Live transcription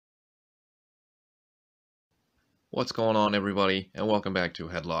What's going on, everybody, and welcome back to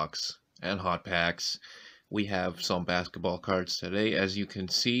Headlocks and Hot Packs. We have some basketball cards today. As you can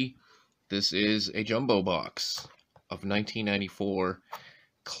see, this is a jumbo box of 1994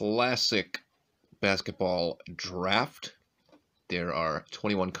 classic basketball draft. There are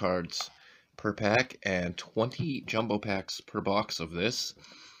 21 cards per pack and 20 jumbo packs per box of this.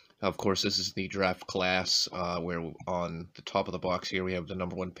 Of course, this is the draft class where on the top of the box here we have the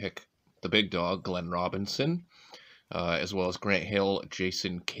number one pick, the big dog, Glenn Robinson. As well as Grant Hill,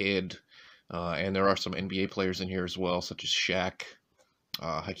 Jason Kidd, and there are some NBA players in here as well, such as Shaq,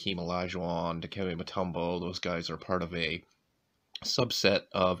 Hakeem Olajuwon, Dikembe Mutombo. Those guys are part of a subset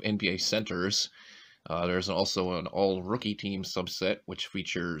of NBA centers. There's also an all-rookie team subset, which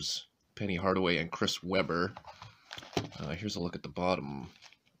features Penny Hardaway and Chris Webber. Here's a look at the bottom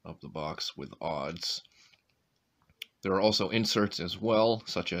of the box with odds. There are also inserts as well,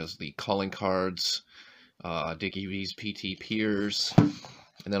 such as the calling cards, Dickie V's PT Piers,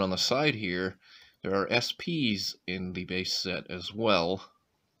 and then on the side here there are SPs in the base set as well,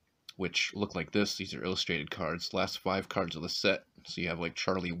 which look like this. These are illustrated cards, last 5 cards of the set. So you have like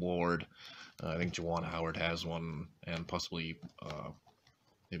Charlie Ward, I think Juwan Howard has one, and possibly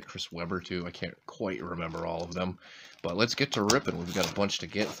maybe Chris Webber too. I can't quite remember all of them, but let's get to ripping. We've got a bunch to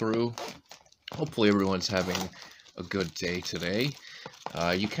get through. Hopefully everyone's having a good day today.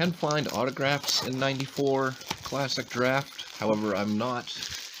 You can find autographs in 94 Classic Draft. However, I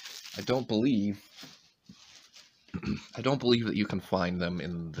don't believe that you can find them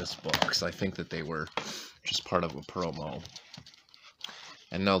in this box. I think that they were just part of a promo.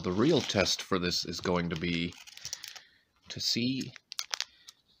 And now the real test for this is going to be to see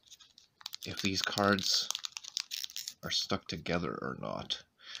if these cards are stuck together or not.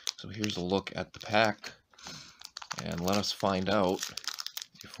 So here's a look at the pack, and let us find out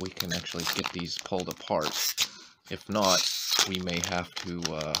if we can actually get these pulled apart. If not, we may have to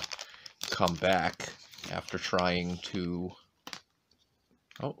come back after trying to...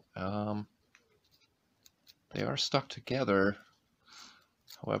 they are stuck together.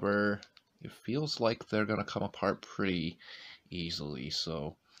 However, it feels like they're going to come apart pretty easily,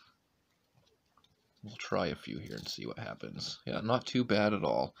 so we'll try a few here and see what happens. Yeah, not too bad at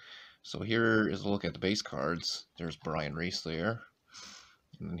all. So here is a look at the base cards. There's Brian Reese there.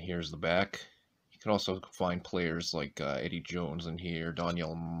 And then here's the back. You can also find players like Eddie Jones in here,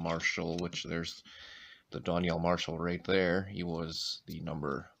 Donyell Marshall, which there's the Donyell Marshall right there. He was the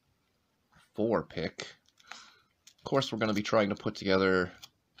number 4 pick. Of course, we're going to be trying to put together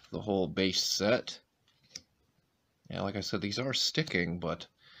the whole base set. Yeah, like I said, these are sticking, but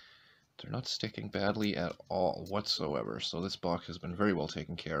they're not sticking badly at all whatsoever. So this box has been very well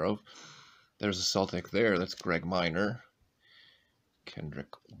taken care of. There's a Celtic there. That's Greg Minor. Kendrick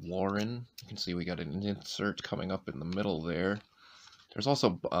Warren. You can see we got an insert coming up in the middle there. There's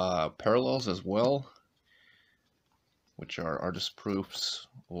also parallels as well, which are artist proofs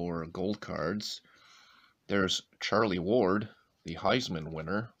or gold cards. There's Charlie Ward, the Heisman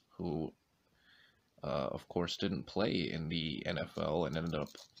winner, who of course didn't play in the NFL and ended up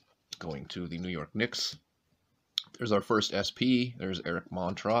going to the New York Knicks. There's our first SP. There's Eric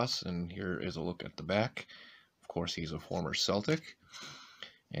Montross, and here is a look at the back. Of course, he's a former Celtic.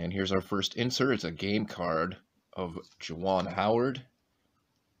 And here's our first insert. It's a game card of Juwan Howard,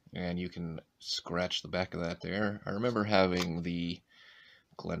 and you can scratch the back of that there. I remember having the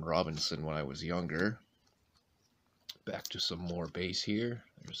Glenn Robinson when I was younger. Back to some more base here.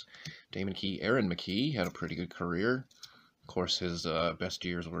 There's Damon Key. Aaron McKee had a pretty good career. Of course, his best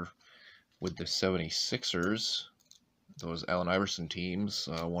years were with the 76ers, those Allen Iverson teams,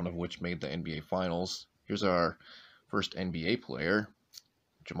 one of which made the NBA Finals. Here's our first NBA player,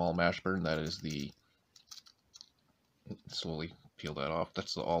 Jamal Mashburn. That is the... slowly peel that off.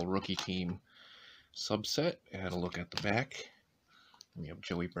 That's the all-rookie team subset. And a look at the back. We have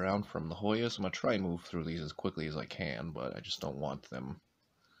Joey Brown from the Hoyas. I'm going to try and move through these as quickly as I can, but I just don't want them.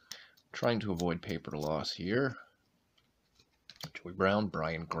 Trying to avoid paper loss here. Joey Brown,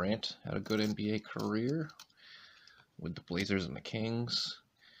 Brian Grant had a good NBA career with the Blazers and the Kings.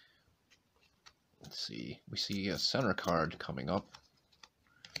 Let's see. We see a center card coming up.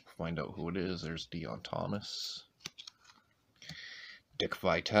 Find out who it is. There's Deon Thomas. Dick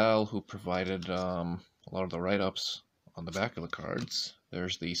Vitale, who provided a lot of the write-ups on the back of the cards.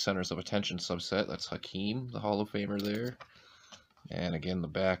 There's the Centers of Attention subset. That's Hakeem, the Hall of Famer there. And again, the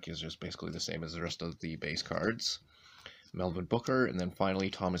back is just basically the same as the rest of the base cards. Melvin Booker, and then finally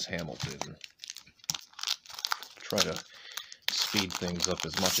Thomas Hamilton. Try to speed things up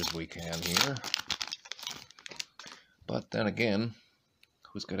as much as we can here. But then again,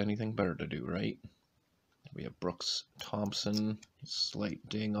 who's got anything better to do, right? We have Brooks Thompson. Slight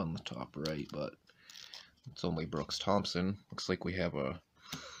ding on the top right, but it's only Brooks Thompson. Looks like we have a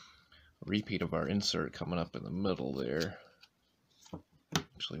repeat of our insert coming up in the middle there.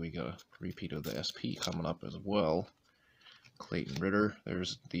 Actually, we got a repeat of the SP coming up as well. Clayton Ritter.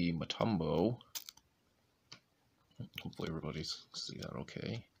 There's the Mutombo. Hopefully everybody's see that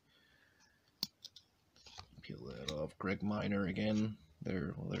okay. Peel that off. Greg Minor again.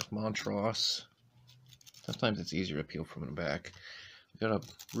 There's Montross. Sometimes it's easier to peel from the back. We got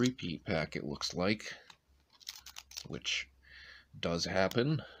a repeat pack, it looks like, which does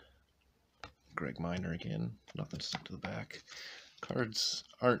happen. Greg Minor again. Nothing stuck to the back. Cards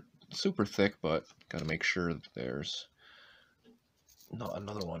aren't super thick, but gotta make sure that there's not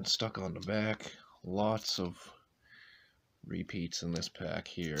another one stuck on the back. Lots of repeats in this pack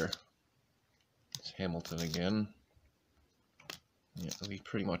here. It's Hamilton again. Yeah, we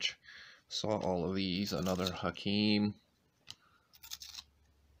pretty much saw all of these. Another Hakeem.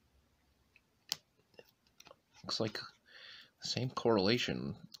 Looks like the same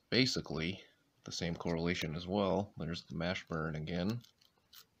correlation, basically. The same correlation as well. There's the Mashburn again.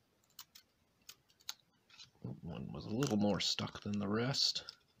 One was a little more stuck than the rest.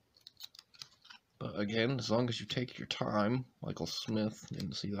 But again, as long as you take your time, Michael Smith,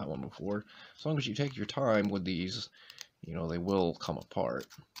 didn't see that one before. As long as you take your time with these, you know, they will come apart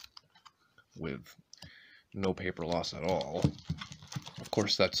with no paper loss at all. Of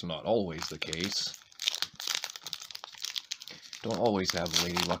course, that's not always the case. Don't always have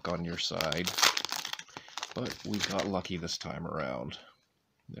Lady Luck on your side. But we got lucky this time around.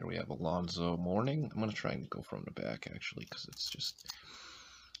 There we have Alonzo Mourning. I'm going to try and go from the back, actually, because it's just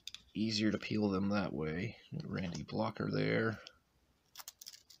easier to peel them that way. Randy Blocker there.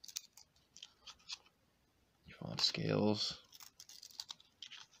 Yvonne Scales.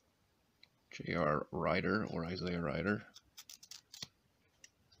 J.R. Ryder, or Isaiah Ryder.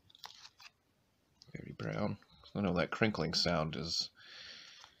 Barry Brown. I know that crinkling sound is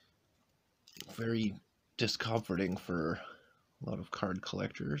very discomforting for a lot of card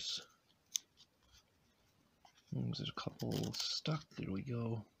collectors. There's a couple stuck. There we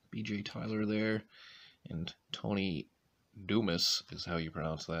go. BJ Tyler there. And Tony Dumas is how you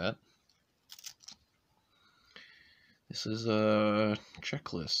pronounce that. This is a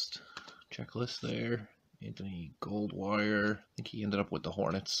checklist. Checklist there. Anthony Goldwire. I think he ended up with the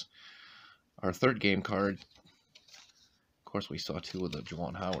Hornets. Our third game card. Of course, we saw two of the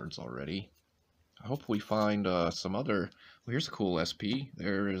Juwan Howards already. I hope we find some other... Well, here's a cool SP.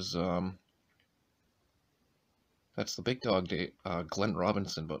 There is... That's the big dog, Glenn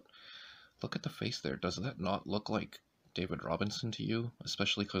Robinson, but look at the face there. Does that not look like David Robinson to you?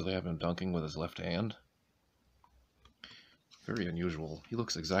 Especially because they have him dunking with his left hand. Very unusual. He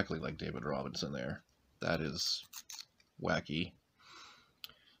looks exactly like David Robinson there. That is wacky.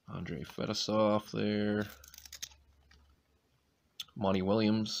 Andre Fedosov there. Monty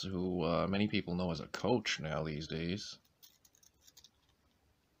Williams, who many people know as a coach now these days.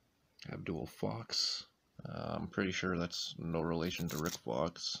 Abdul Fox. I'm pretty sure that's no relation to Rick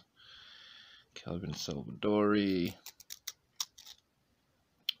Fox. Kelvin Salvadori.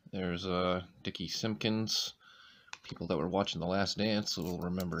 There's Dickie Simpkins. People that were watching The Last Dance will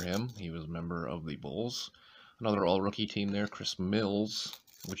remember him. He was a member of the Bulls. Another all-rookie team there, Chris Mills,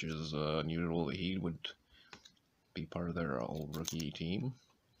 which is unusual that he would be part of their all-rookie team.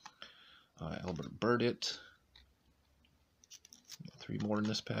 Albert Burdett. Three more in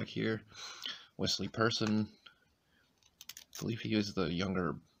this pack here. Wesley Person. I believe he is the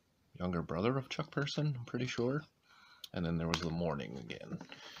younger brother of Chuck Person, I'm pretty sure. And then there was the Mourning again.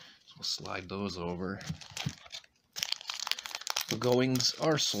 So we'll slide those over. The goings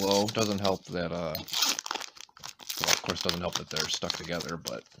are slow. Doesn't help that, well, of course doesn't help that they're stuck together,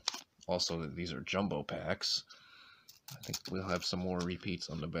 but also that these are jumbo packs. I think we'll have some more repeats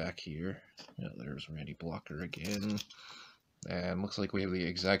on the back here. Yeah, there's Randy Blocker again. And looks like we have the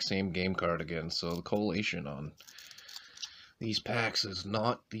exact same game card again, so the collation on these packs is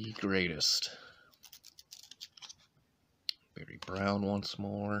not the greatest. Barry Brown once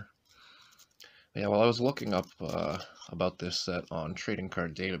more. Yeah, well, I was looking up about this set on Trading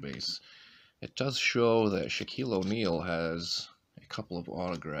Card Database. It does show that Shaquille O'Neal has a couple of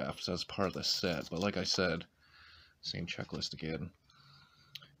autographs as part of the set, but like I said, same checklist again.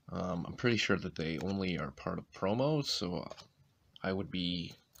 I'm pretty sure that they only are part of promos, so I would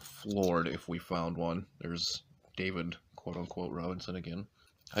be floored if we found one. There's David, quote-unquote, Robinson again.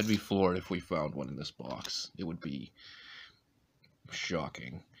 I'd be floored if we found one in this box. It would be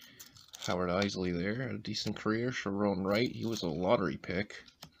shocking. Howard Isley there, had a decent career. Sharon Wright, he was a lottery pick.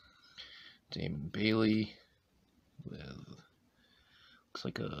 Damon Bailey. with, looks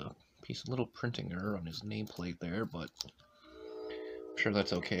like a piece of little printing error on his nameplate there, but I'm sure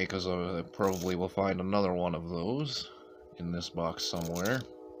that's okay because I probably will find another one of those in this box somewhere.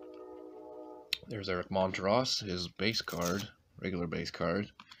 There's Eric Montross, his base card, regular base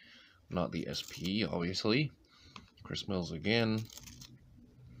card, not the SP, obviously. Chris Mills again,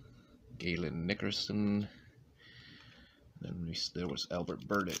 Galen Nickerson, and there was Albert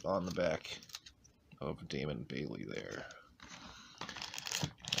Burdett on the back of Damon Bailey there.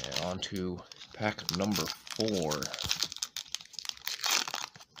 And on to pack number 4.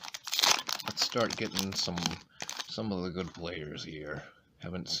 Let's start getting some of the good players here.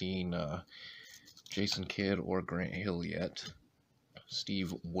 Haven't seen Jason Kidd or Grant Hill yet.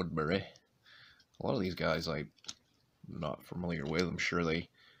 Steve Woodbury. A lot of these guys I'm not familiar with. I'm sure they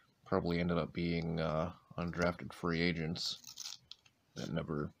probably ended up being undrafted free agents that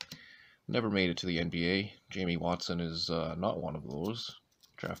never made it to the NBA. Jamie Watson is not one of those.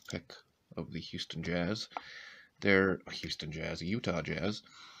 Draft pick of the Utah Jazz. There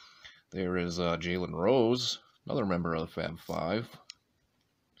is Jalen Rose, another member of the Fab Five.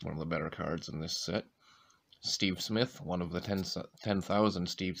 One of the better cards in this set. Steve Smith, one of the 10,000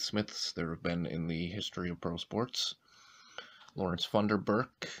 Steve Smiths there have been in the history of pro sports. Lawrence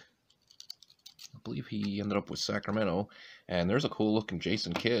Funderburk. I believe he ended up with Sacramento. And there's a cool looking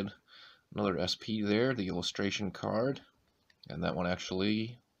Jason Kidd. Another SP there, the illustration card. And that one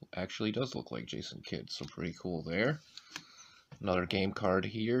actually does look like Jason Kidd, so pretty cool there. Another game card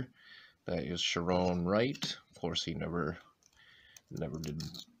here. That is Sharon Wright. Of course, he never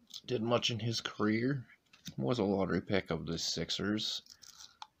did much in his career. Was a lottery pick of the Sixers.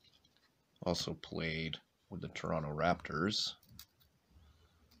 Also played with the Toronto Raptors.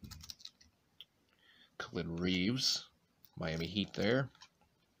 Khalid Reeves, Miami Heat there.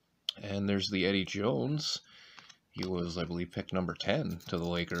 And there's the Eddie Jones. He was, I believe, pick number 10 to the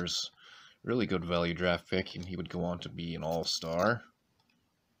Lakers. Really good value draft pick, and he would go on to be an all-star.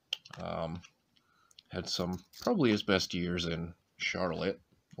 Had probably his best years in Charlotte,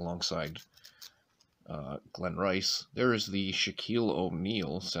 alongside Glenn Rice. There is the Shaquille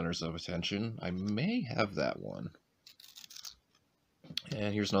O'Neal Centers of Attention. I may have that one.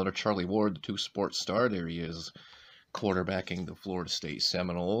 And here's another Charlie Ward, the 2 sports star. There he is, quarterbacking the Florida State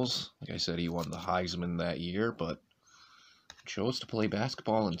Seminoles. Like I said, he won the Heisman that year, but chose to play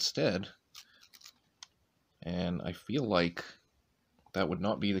basketball instead. And I feel like that would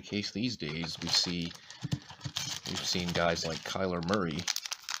not be the case these days. We've seen guys like Kyler Murray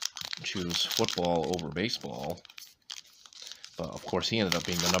choose football over baseball. But of course, he ended up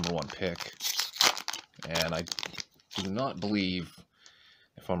being the number 1 pick. And I do not believe,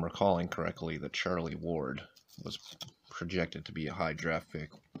 if I'm recalling correctly, that Charlie Ward was projected to be a high draft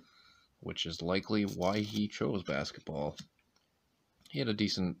pick, which is likely why he chose basketball. He had a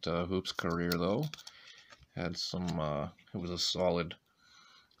decent hoops career, though. Had he was a solid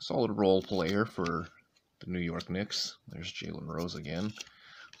role player for the New York Knicks. There's Jalen Rose again.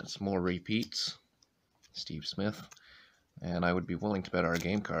 And some more repeats. Steve Smith. And I would be willing to bet our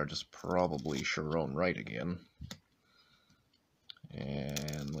game card is probably Sharon Wright again.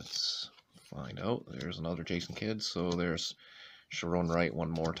 And let's find out. There's another Jason Kidd. So there's Sharon Wright one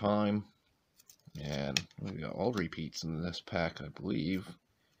more time. And we got all repeats in this pack, I believe.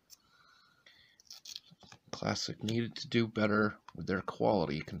 Classic needed to do better with their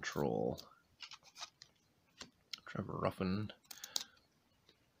quality control. Trevor Ruffin.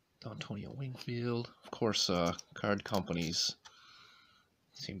 Antonio Wingfield. Of course, card companies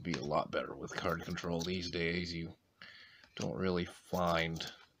seem to be a lot better with card control these days. You don't really find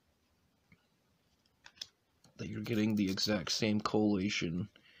that you're getting the exact same collation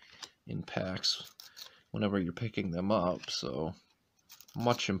in packs whenever you're picking them up, so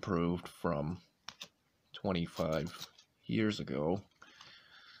much improved from 25 years ago.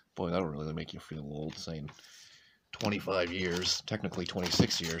 Boy, that'll really make you feel old, saying 25 years, technically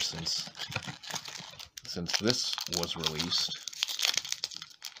 26 years since this was released.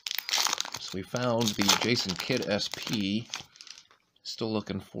 So we found the Jason Kidd SP. Still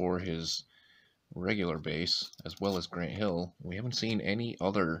looking for his regular base, as well as Grant Hill. We haven't seen any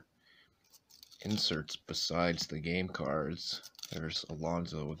other inserts besides the game cards. There's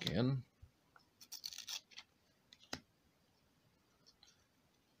Alonzo again.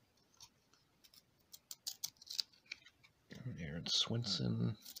 Aaron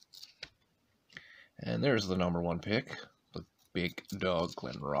Swinson. And there's the number 1 pick, the big dog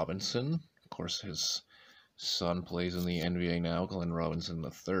Glenn Robinson. Of course, his son plays in the NBA now, Glenn Robinson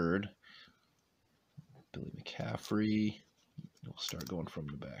III. Billy McCaffrey. We'll start going from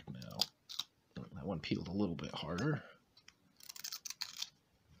the back now. That one peeled a little bit harder.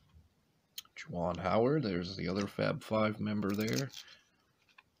 Juwan Howard, there's the other Fab 5 member there.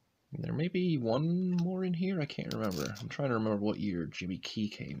 There may be one more in here, I can't remember. I'm trying to remember what year Jimmy Key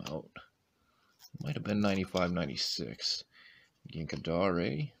came out. It might have been 95, 96.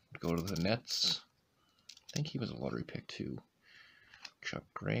 Ginkadare would go to the Nets. I think he was a lottery pick too. Chuck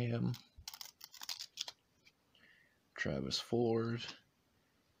Graham. Travis Ford.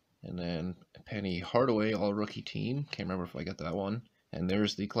 And then Penny Hardaway, all-rookie team. Can't remember if I got that one. And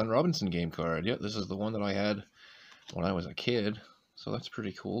there's the Glenn Robinson game card. Yep, this is the one that I had when I was a kid. So that's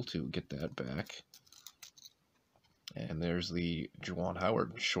pretty cool to get that back. And there's the Juwan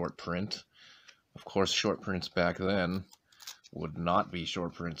Howard short print. Of course, short prints back then would not be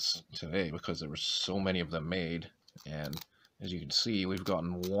short prints today because there were so many of them made. And as you can see, we've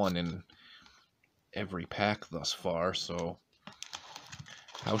gotten one in every pack thus far. So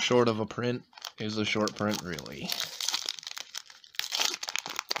how short of a print is a short print, really?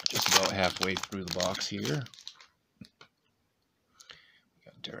 Just about halfway through the box here. We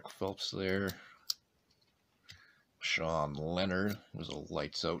got Derek Phelps there. Sean Leonard was a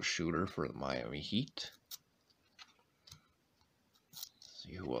lights-out shooter for the Miami Heat. Let's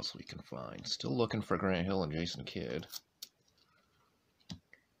see who else we can find. Still looking for Grant Hill and Jason Kidd.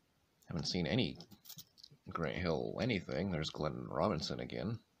 Haven't seen any Grant Hill anything. There's Glenn Robinson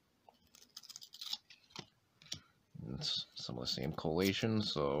again. It's some of the same collation,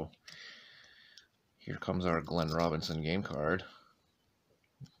 so here comes our Glenn Robinson game card.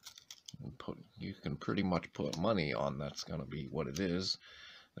 You can pretty much put money on that's going to be what it is.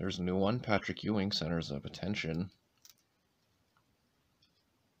 There's a new one. Patrick Ewing, centers of attention.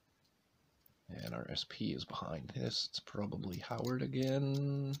 And our SP is behind this. It's probably Howard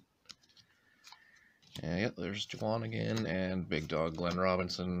again. And yeah, there's Juwan again. And Big Dog Glenn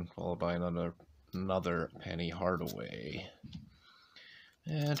Robinson, followed by another Penny Hardaway.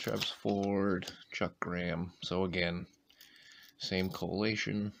 And Travis Ford, Chuck Graham. So again, same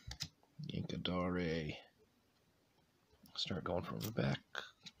collation. Ginkadare. Start going from the back.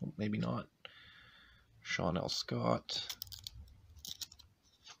 Maybe not. Sean L. Scott.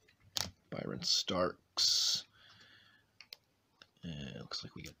 Byron Starks. And it looks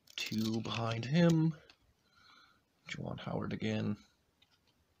like we got two behind him. Juwan Howard again.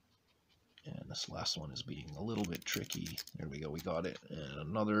 And this last one is being a little bit tricky. There we go, we got it. And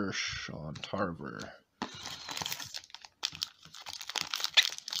another Sean Tarver.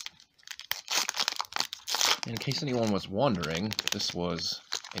 In case anyone was wondering, this was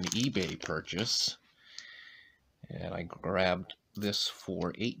an eBay purchase, and I grabbed this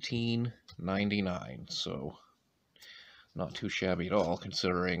for $18.99, so not too shabby at all,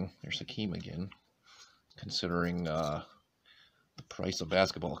 considering, there's Hakeem again, considering the price of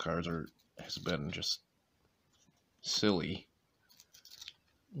basketball cards has been just silly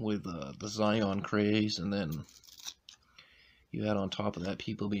with the Zion craze, and then you had on top of that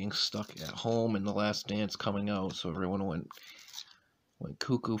people being stuck at home and The Last Dance coming out, so everyone went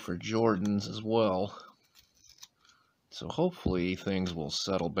cuckoo for Jordans as well. So hopefully things will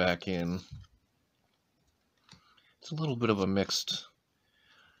settle back in. It's a little bit of a mixed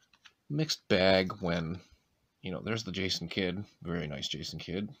bag when, you know, there's the Jason Kidd, very nice Jason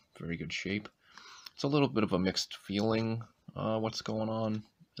Kidd, very good shape. It's a little bit of a mixed feeling what's going on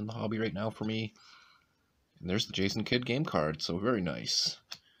in the hobby right now for me. And there's the Jason Kidd game card, so very nice.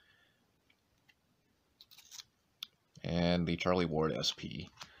 And the Charlie Ward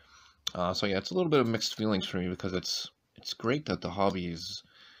SP. So yeah, it's a little bit of mixed feelings for me because it's great that the hobby is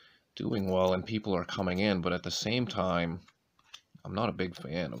doing well and people are coming in, but at the same time, I'm not a big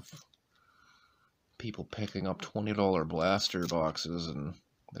fan of people picking up $20 blaster boxes, and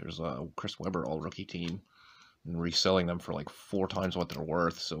there's a Chris Webber all-rookie team, and reselling them for like 4 times what they're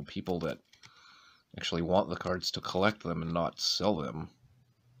worth, so people that actually want the cards to collect them and not sell them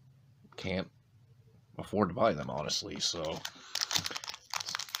can't afford to buy them, honestly. So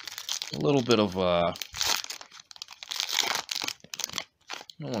a little bit of I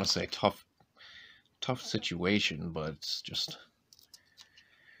don't want to say tough situation, but it's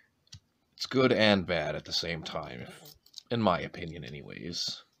good and bad at the same time, in my opinion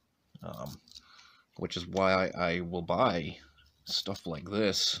anyways. Which is why I will buy stuff like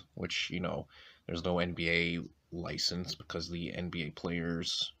this, which, you know, there's no NBA license because the NBA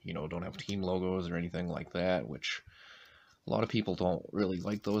players, you know, don't have team logos or anything like that, which a lot of people don't really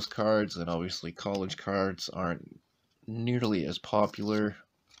like those cards, and obviously college cards aren't nearly as popular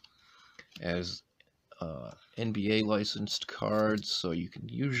as NBA licensed cards, so you can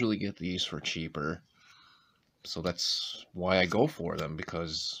usually get these for cheaper. So that's why I go for them,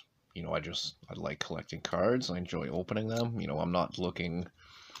 because you know, I like collecting cards. I enjoy opening them. You know, I'm not looking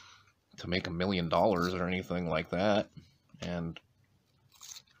to make $1 million or anything like that. And,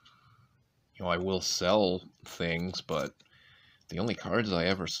 you know, I will sell things, but the only cards I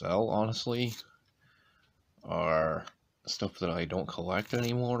ever sell, honestly, are stuff that I don't collect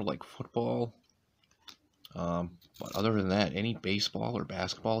anymore, like football. But other than that, any baseball or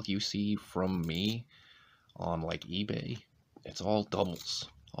basketball you see from me on like eBay, it's all doubles,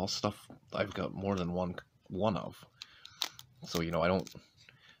 all stuff I've got more than one of. So you know, I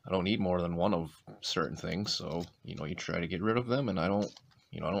don't need more than one of certain things. So you know, you try to get rid of them, and I don't,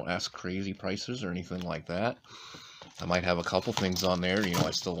 you know, I don't ask crazy prices or anything like that. I might have a couple things on there. You know,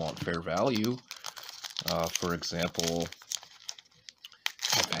 I still want fair value. For example,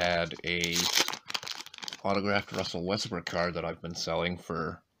 I've had a autographed Russell Westbrook card that I've been selling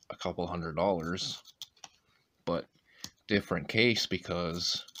for a couple $100, but different case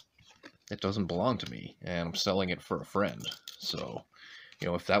because it doesn't belong to me and I'm selling it for a friend. So, you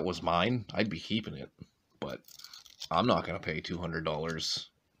know, if that was mine, I'd be keeping it, but I'm not going to pay $200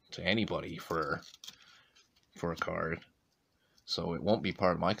 to anybody for a card. So it won't be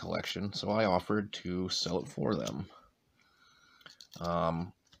part of my collection, so I offered to sell it for them.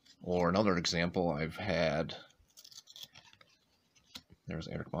 Or another example, there's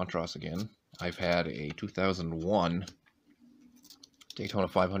Eric Montross again. I've had a 2001 Daytona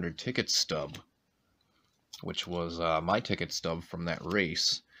 500 ticket stub, which was my ticket stub from that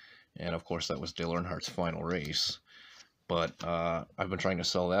race. And of course, that was Dale Earnhardt's final race. But I've been trying to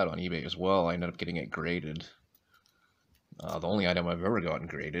sell that on eBay as well. I ended up getting it graded. The only item I've ever gotten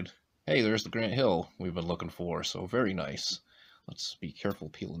graded. Hey, there's the Grant Hill we've been looking for, so very nice. Let's be careful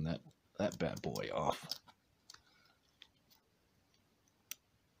peeling that bad boy off.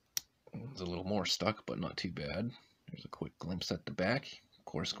 It's a little more stuck, but not too bad. There's a quick glimpse at the back. Of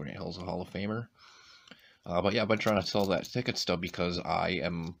course, Grant Hill's a Hall of Famer. But yeah, I've been trying to sell that ticket stub because I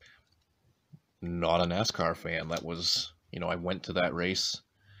am not a NASCAR fan. That was, you know, I went to that race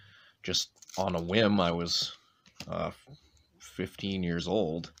just on a whim. I was 15 years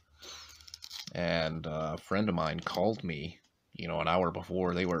old, and a friend of mine called me, you know, an hour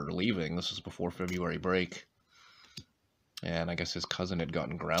before they were leaving. This was before February break. And I guess his cousin had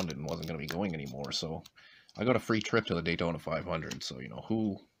gotten grounded and wasn't going to be going anymore. So I got a free trip to the Daytona 500. So, you know,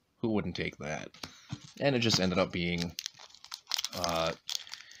 who wouldn't take that? And it just ended up being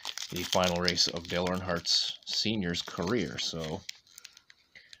the final race of Dale Earnhardt's senior's career. So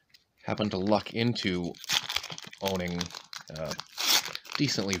happened to luck into owning a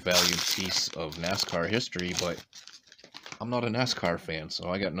decently valued piece of NASCAR history, but I'm not a NASCAR fan, so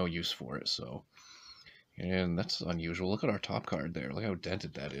I got no use for it. So. And that's unusual. Look at our top card there. Look how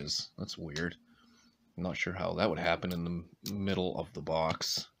dented that is. That's weird. I'm not sure how that would happen in the middle of the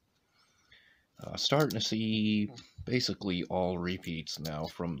box. Starting to see basically all repeats now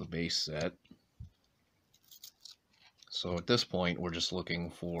from the base set. So at this point, we're just looking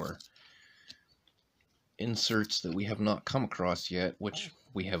for inserts that we have not come across yet, which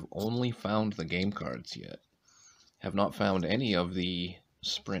we have only found the game cards yet. Have not found any of the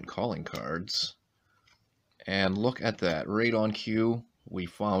Sprint calling cards. And look at that, right on cue, we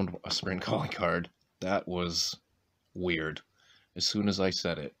found a Sprint calling card. That was weird, as soon as I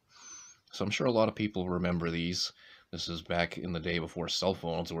said it. So I'm sure a lot of people remember these. This is back in the day before cell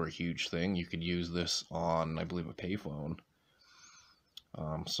phones were a huge thing. You could use this on, I believe, a payphone.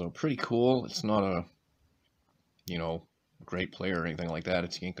 So pretty cool. It's not a, you know, great player or anything like that.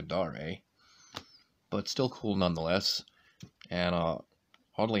 It's Yankadare. But still cool nonetheless. And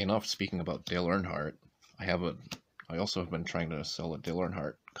oddly enough, speaking about Dale Earnhardt, I also have been trying to sell a Dale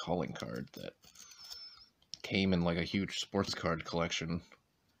Earnhardt calling card that came in like a huge sports card collection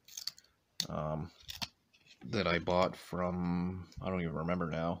that I bought from, I don't even remember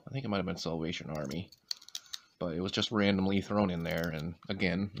now. I think it might have been Salvation Army. But it was just randomly thrown in there, and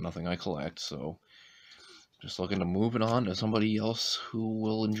again, nothing I collect, so just looking to move it on to somebody else who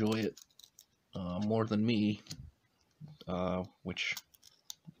will enjoy it more than me, which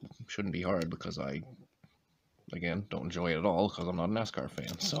shouldn't be hard because I, again, don't enjoy it at all because I'm not a NASCAR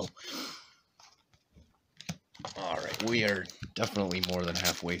fan. So, alright, we are definitely more than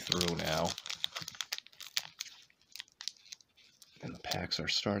halfway through now. And the packs are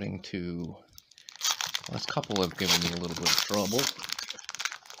starting to... Last couple have given me a little bit of trouble.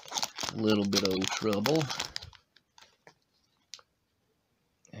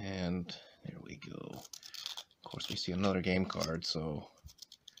 And there we go. Of course, we see another game card, so...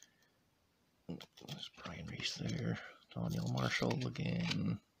 There's Brian Reese there. Daniel Marshall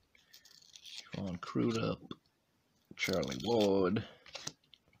again. Vaughn Crudup. Charlie Ward.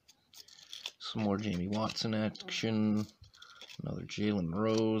 Some more Jamie Watson action. Another Jalen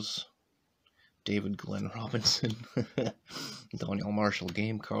Rose. David Glenn Robinson. Daniel Marshall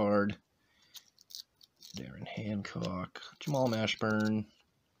game card. Darren Hancock. Jamal Mashburn.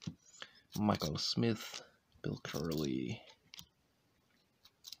 Michael Smith. Bill Curley.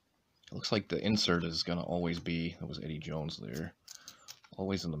 It looks like the insert is going to always be, that was Eddie Jones there,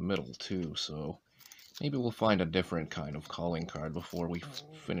 always in the middle too, so maybe we'll find a different kind of calling card before we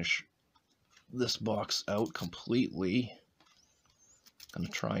finish this box out completely. Gonna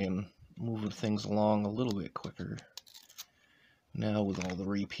try and move things along a little bit quicker now with all the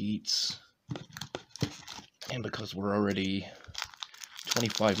repeats, and because we're already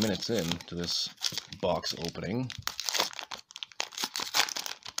 25 minutes in to this box opening,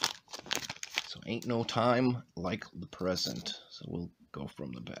 so ain't no time like the present. So we'll go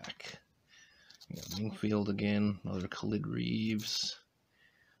from the back. We got Wingfield again, another Khalid Reeves,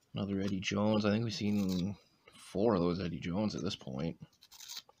 another Eddie Jones. I think we've seen 4 of those Eddie Jones at this point.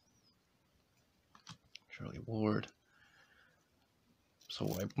 Charlie Ward. So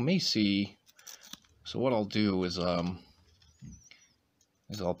I may see. So what I'll do is I'll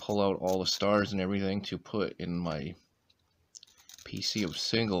pull out all the stars and everything to put in my PC of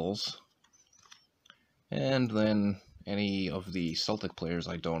singles, and then any of the Celtic players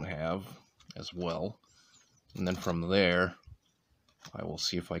I don't have as well. And then from there, I will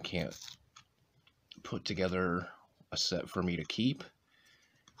see if I can't put together a set for me to keep.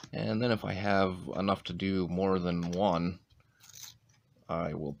 And then if I have enough to do more than one,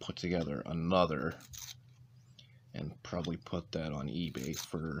 I will put together another and probably put that on eBay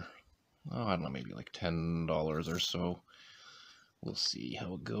for, oh, I don't know, maybe like $10 or so. We'll see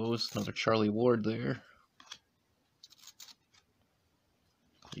how it goes. Another Charlie Ward there.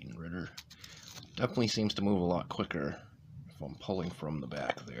 Clean Ritter. Definitely seems to move a lot quicker if I'm pulling from the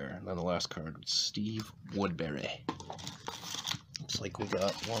back there. And then the last card was Steve Woodbury. Looks like we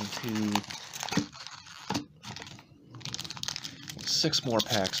got 6 more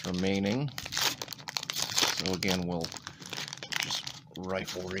packs remaining. So again, we'll just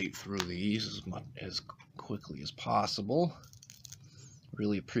rifle right through these as quickly as possible.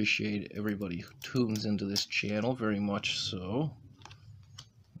 Really appreciate everybody who tunes into this channel, very much so.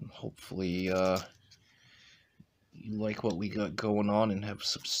 And hopefully you like what we got going on and have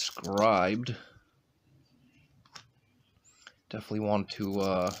subscribed. Definitely want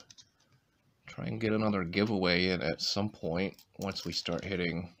to try and get another giveaway in at some point once we start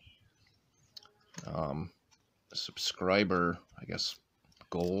hitting subscriber, I guess,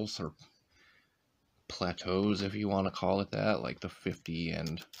 goals or plateaus, if you want to call it that, like the 50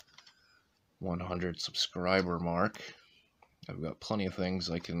 and 100 subscriber mark. I've got plenty of things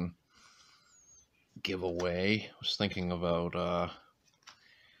I can give away. I was thinking about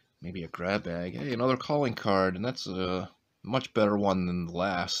maybe a grab bag. Hey, another calling card, and that's a much better one than the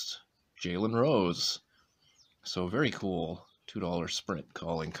last. Jalen Rose. So very cool. $2 Sprint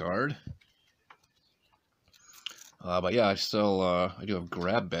calling card. But yeah, I do have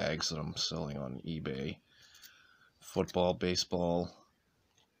grab bags that I'm selling on eBay. Football, baseball,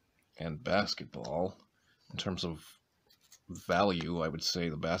 and basketball. In terms of value, I would say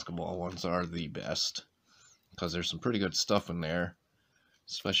the basketball ones are the best, because there's some pretty good stuff in there,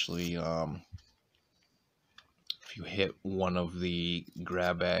 especially if you hit one of the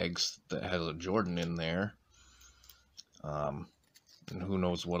grab bags that has a Jordan in there. And who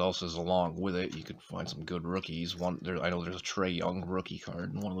knows what else is along with it. You could find some good rookies. I know there's a Trae Young rookie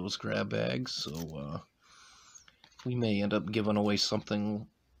card in one of those grab bags, so we may end up giving away something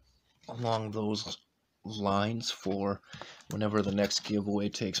along those lines for whenever the next giveaway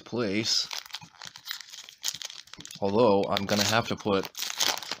takes place. Although I'm gonna have to put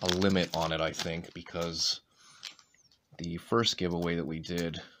a limit on it, I think, because the first giveaway that we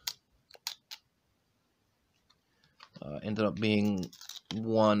did ended up being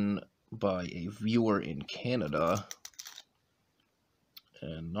won by a viewer in Canada.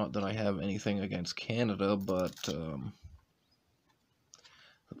 And not that I have anything against Canada, but the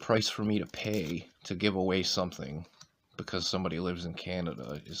price for me to pay to give away something because somebody lives in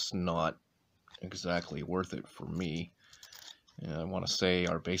Canada is not exactly worth it for me. And I want to say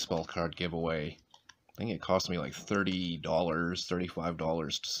our baseball card giveaway, I think it cost me like $30,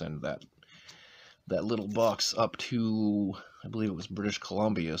 $35 to send that little box up to, I believe it was British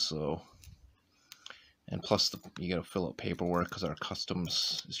Columbia. So, and plus you gotta fill out paperwork because our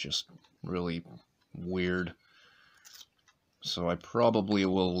customs is just really weird. So I probably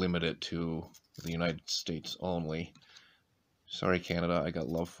will limit it to the United States only. Sorry, Canada, I got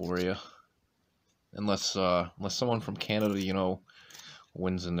love for you. Unless someone from Canada, you know,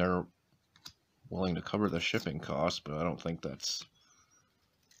 wins in their willing to cover the shipping cost, but I don't think that's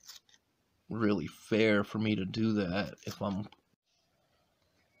really fair for me to do that if I'm...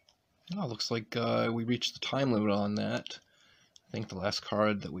 Oh, looks like we reached the time limit on that. I think the last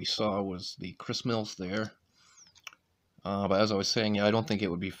card that we saw was the Chris Mills there. But as I was saying, yeah, I don't think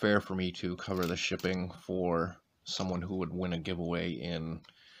it would be fair for me to cover the shipping for someone who would win a giveaway in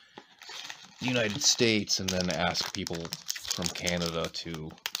the United States and then ask people from Canada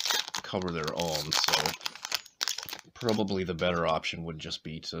to cover their own. So probably the better option would just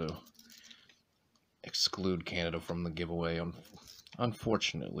be to exclude Canada from the giveaway,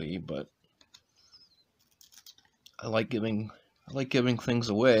 unfortunately, but I like giving things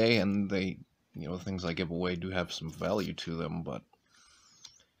away, and they, the things I give away do have some value to them, but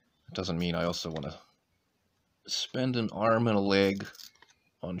it doesn't mean I also want to spend an arm and a leg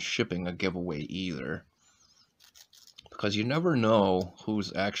on shipping a giveaway either, because you never know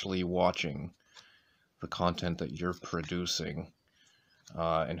who's actually watching the content that you're producing,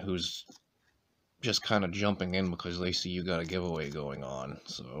 and who's just kind of jumping in because they see you got a giveaway going on.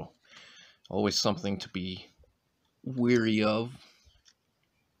 So always something to be weary of.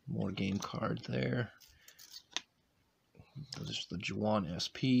 More game card there. There's the Juwan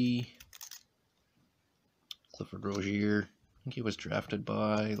SP. Clifford Rozier. I think he was drafted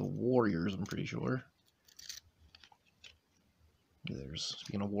by the Warriors, I'm pretty sure. There's,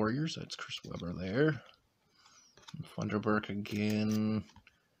 speaking of Warriors, that's Chris Webber there. Funderburk again.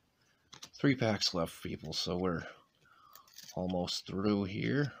 3 packs left, people, so we're almost through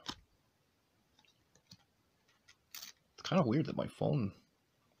here. It's kind of weird that my phone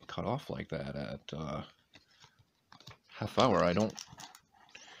cut off like that at half hour. I don't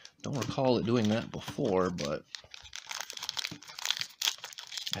recall it doing that before, but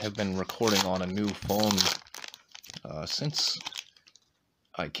I have been recording on a new phone since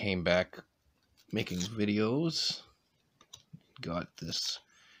I came back making videos. Got this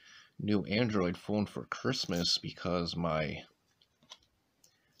new Android phone for Christmas because my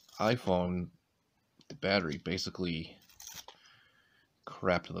iPhone, the battery basically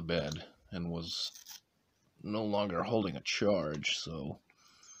crapped the bed and was no longer holding a charge, so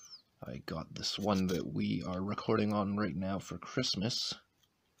I got this one that we are recording on right now for Christmas.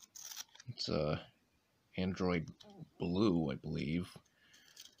 It's Android Blue, I believe.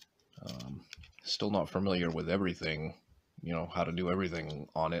 Still not familiar with everything, how to do everything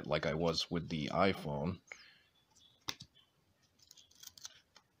on it like I was with the iPhone.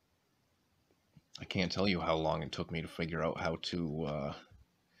 I can't tell you how long it took me to figure out how to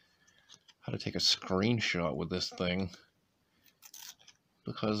take a screenshot with this thing,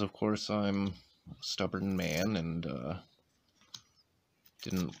 because of course I'm a stubborn man and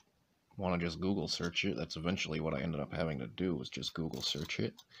didn't want to just Google search it. That's eventually what I ended up having to do, was just Google search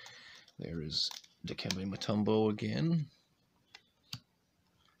it. There is Dikembe Mutombo again.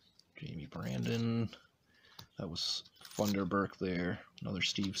 Jamie Brandon. That was Funderburk there. Another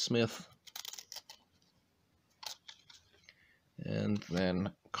Steve Smith. And then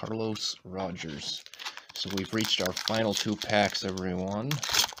Carlos Rogers. So we've reached our final 2 packs, everyone.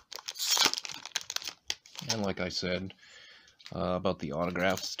 And like I said about the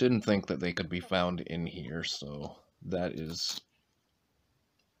autographs, didn't think that they could be found in here, so that is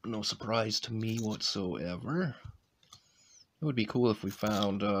no surprise to me whatsoever. It would be cool if we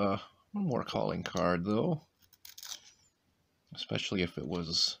found one more calling card, though. Especially if it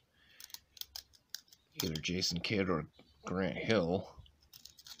was either Jason Kidd or Grant Hill.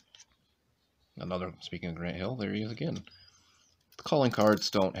 Speaking of Grant Hill, there he is again. The calling cards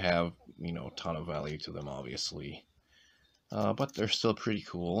don't have, a ton of value to them, obviously. But they're still pretty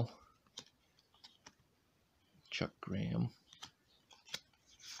cool. Chuck Graham.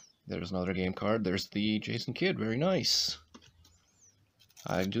 There's another game card. There's the Jason Kidd. Very nice.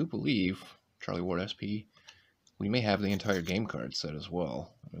 I do believe, Charlie Ward SP, we may have the entire game card set as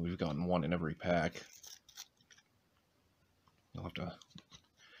well. I mean, we've gotten one in every pack. You'll have to,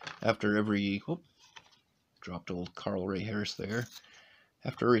 after every, dropped old Carl Ray Harris there.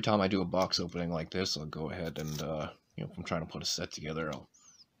 After every time I do a box opening like this, I'll go ahead and, if I'm trying to put a set together, I'll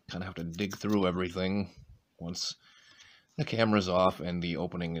kind of have to dig through everything once the camera's off and the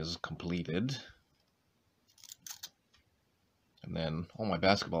opening is completed. And then all my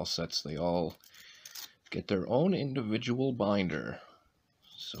basketball sets, they all get their own individual binder.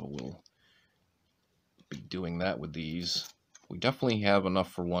 So we'll be doing that with these. We definitely have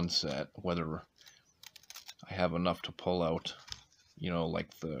enough for one set. Whether I have enough to pull out,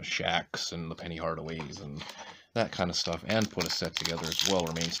 like the Shaqs and the Penny Hardaways and that kind of stuff, and put a set together as well,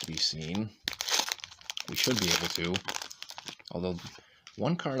 remains to be seen. We should be able to. Although,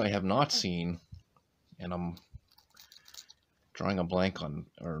 one card I have not seen and I'm drawing a blank on,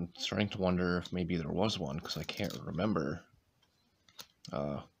 or starting to wonder if maybe there was one, because I can't remember.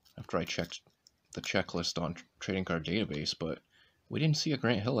 After I checked the checklist on Trading Card Database, but we didn't see a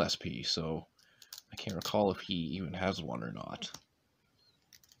Grant Hill SP, so I can't recall if he even has one or not.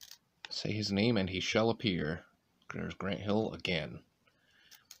 Say his name and he shall appear. There's Grant Hill again.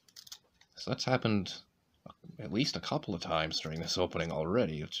 So that's happened at least a couple of times during this opening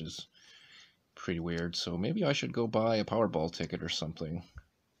already, which is pretty weird. So maybe I should go buy a Powerball ticket or something.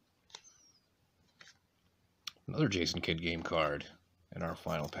 Another Jason Kidd game card in our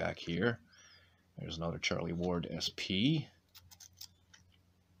final pack here. There's another Charlie Ward SP.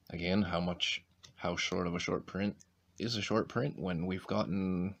 Again, how short of a short print is a short print when we've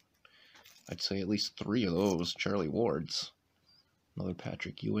gotten, I'd say, at least 3 of those Charlie Wards. Another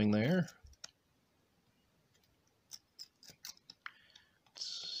Patrick Ewing there.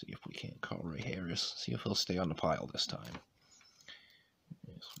 Let's see if we can't call Ray Harris. See if he'll stay on the pile this time.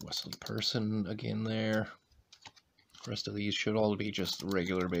 There's Wesley Person again there. The rest of these should all be just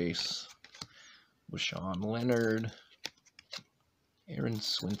regular base. With Sean Leonard, Aaron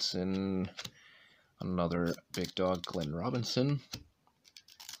Swinson, another big dog Glenn Robinson,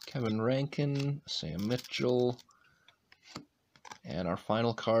 Kevin Rankin, Sam Mitchell, and our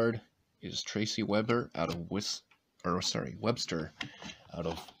final card is Tracy Webster out of Webster out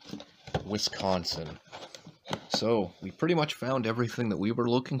of Wisconsin. So we pretty much found everything that we were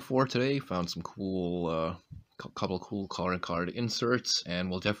looking for today. Found some cool, couple cool card inserts, and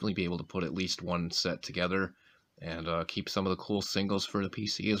we'll definitely be able to put at least one set together and keep some of the cool singles for the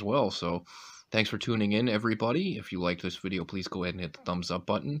PC as well. So thanks for tuning in, everybody. If you liked this video, please go ahead and hit the thumbs up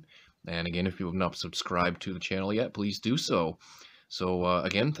button. And again, if you have not subscribed to the channel yet, please do so. So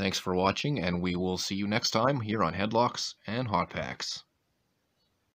again, thanks for watching, and we will see you next time here on Headlocks and Hot Packs.